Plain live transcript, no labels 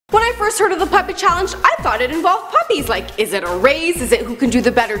When I first heard of the puppy challenge, I thought it involved puppies. Like, is it a race? Is it who can do the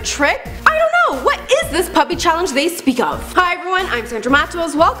better trick? I don't know. What is this puppy challenge they speak of? Hi everyone, I'm Sandra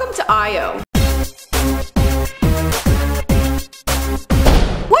Matos. Welcome to I.O.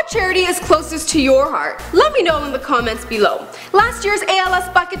 What charity is closest to your heart? Let me know in the comments below. Last year's ALS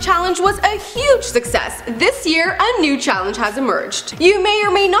Bucket Challenge was a huge success. This year, a new challenge has emerged. You may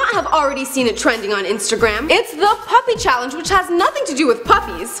or may not have already seen it trending on Instagram. It's the Puppy Challenge, which has nothing to do with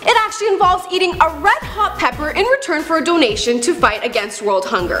puppies. It actually involves eating a red hot pepper in return for a donation to fight against world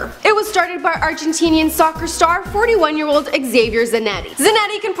hunger. It was started by Argentinian soccer star 41-year-old Javier Zanetti.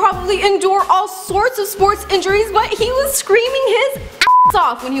 Zanetti can probably endure all sorts of sports injuries, but he was screaming his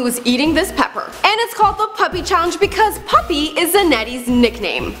off when he was eating this pepper. And it's called the Puppy Challenge because Puppy is Zanetti's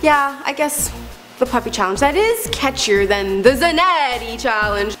nickname. Yeah, I guess the Puppy Challenge. That is catchier than the Zanetti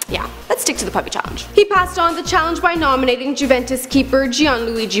Challenge. Yeah, let's stick to the Puppy Challenge. He passed on the challenge by nominating Juventus keeper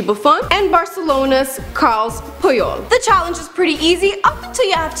Gianluigi Buffon and Barcelona's Carles Puyol. The challenge is pretty easy up until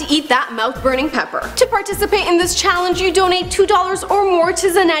you have to eat that mouth-burning pepper. To participate in this challenge, you donate $2 or more to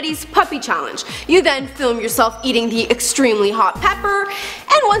Zanetti's Puppy Challenge. You then film yourself eating the extremely hot pepper,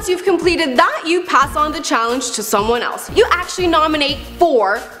 and once you've completed that, you pass on the challenge to someone else. You actually nominate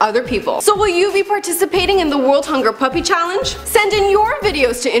 4 other people. So will you be participating in the World Hunger Puppy Challenge? Send in your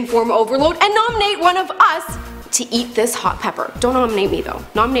videos to InformOverload and nominate one of us to eat this hot pepper. Don't nominate me though.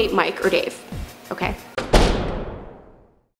 Nominate Mike or Dave. Okay?